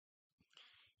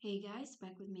Hey guys,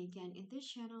 back with me again in this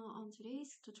channel. On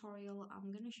today's tutorial,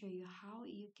 I'm gonna show you how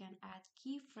you can add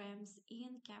keyframes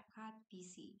in CapCut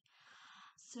PC.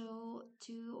 So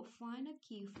to find a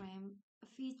keyframe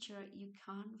feature, you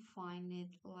can't find it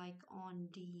like on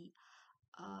the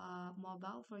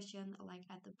mobile version, like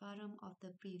at the bottom of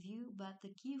the preview, but the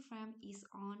keyframe is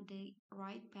on the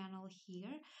right panel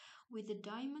here with the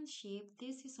diamond shape.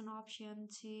 This is an option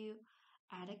to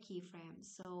add a keyframe.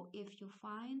 So if you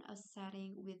find a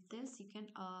setting with this, you can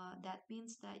that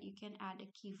means that you can add a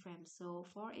keyframe. So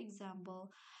for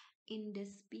example, in the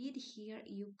speed here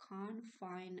you can't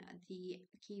find the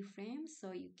keyframe,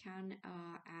 so you can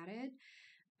add it.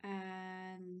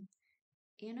 And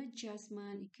in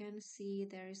adjustment, you can see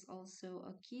there is also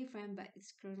a keyframe, but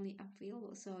it's currently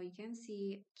available. So you can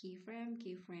see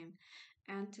keyframe,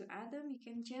 and to add them, you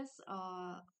can just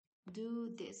do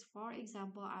this. For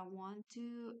example, I want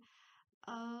to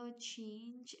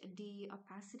change the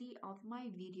opacity of my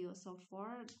video. So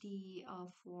for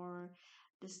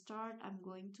the start, I'm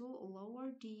going to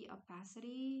lower the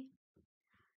opacity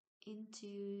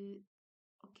into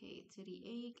to the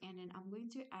 8, and then I'm going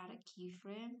to add a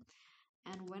keyframe.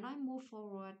 And when I move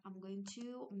forward, I'm going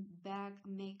to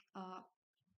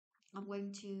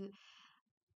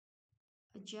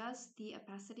adjust the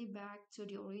opacity back to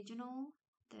the original.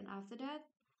 Then after that,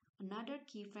 another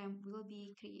keyframe will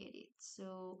be created.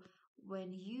 So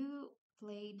when you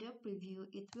play the preview,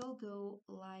 it will go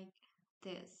like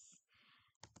this.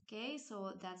 Okay,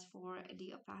 so that's for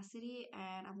the opacity,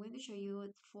 and I'm going to show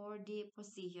you for the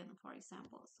position, for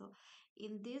example. So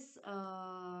in this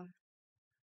a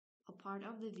part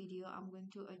of the video, I'm going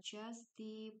to adjust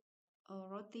the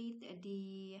rotate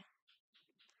the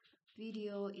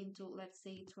video into, let's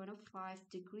say, 25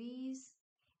 degrees.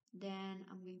 Then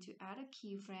I'm going to add a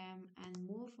keyframe and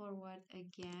move forward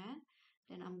again.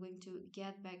 Then I'm going to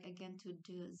get back again to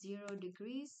the 0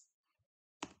 degrees,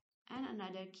 and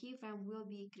another keyframe will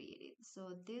be created.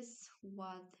 So this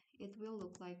what it will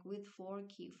look like with 4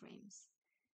 keyframes,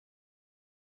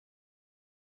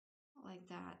 like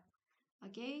that.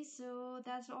 Okay, so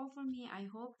that's all for me. I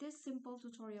hope this simple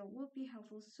tutorial will be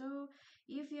helpful. So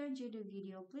if you enjoyed the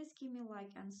video, please give me a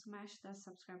like and smash that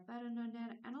subscribe button on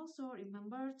that. And also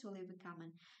remember to leave a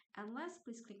comment. And last,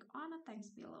 please click on the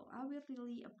thanks below. I will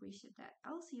really appreciate that.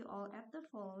 I'll see you all at the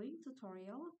following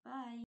tutorial. Bye!